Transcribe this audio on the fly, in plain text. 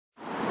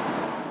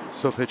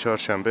صبح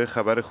چهارشنبه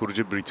خبر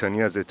خروج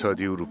بریتانیا از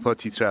اتحادیه اروپا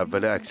تیتر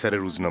اول اکثر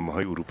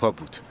روزنامه‌های اروپا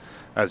بود.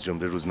 از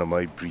جمله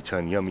روزنامه‌های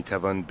بریتانیا می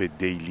توان به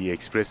دیلی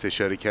اکسپرس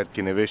اشاره کرد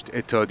که نوشت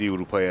اتحادیه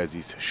اروپای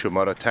عزیز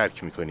شما را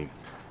ترک می‌کنیم.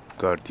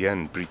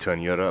 گاردین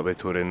بریتانیا را به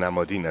طور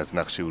نمادین از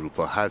نقشه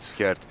اروپا حذف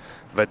کرد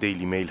و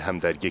دیلی میل هم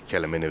در یک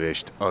کلمه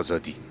نوشت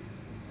آزادی.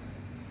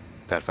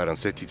 در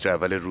فرانسه تیتر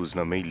اول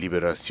روزنامه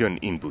لیبراسیون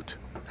این بود: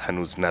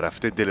 هنوز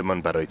نرفته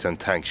دلمان برایتان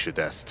تنگ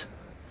شده است.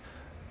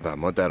 و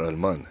اما در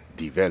آلمان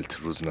دیولت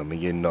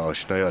روزنامه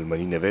ناآشنای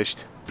آلمانی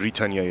نوشت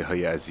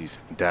بریتانیایی‌های عزیز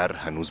در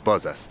هنوز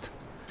باز است.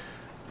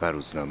 و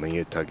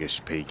روزنامه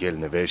تاگش پیگل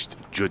نوشت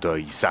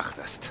جدایی سخت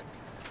است.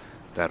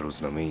 در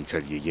روزنامه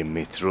ایتالیایی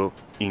مترو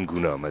این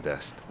گونه آمده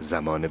است: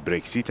 زمان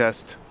برکسیت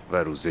است و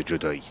روز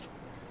جدایی.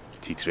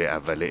 تیتر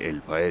اول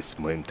الپایس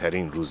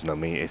مهمترین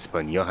روزنامه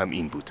اسپانیا هم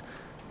این بود: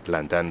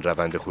 لندن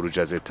روند خروج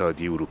از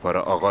اتحادیه اروپا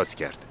را آغاز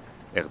کرد،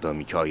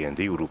 اقدامی که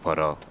آینده اروپا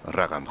را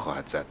رقم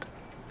خواهد زد.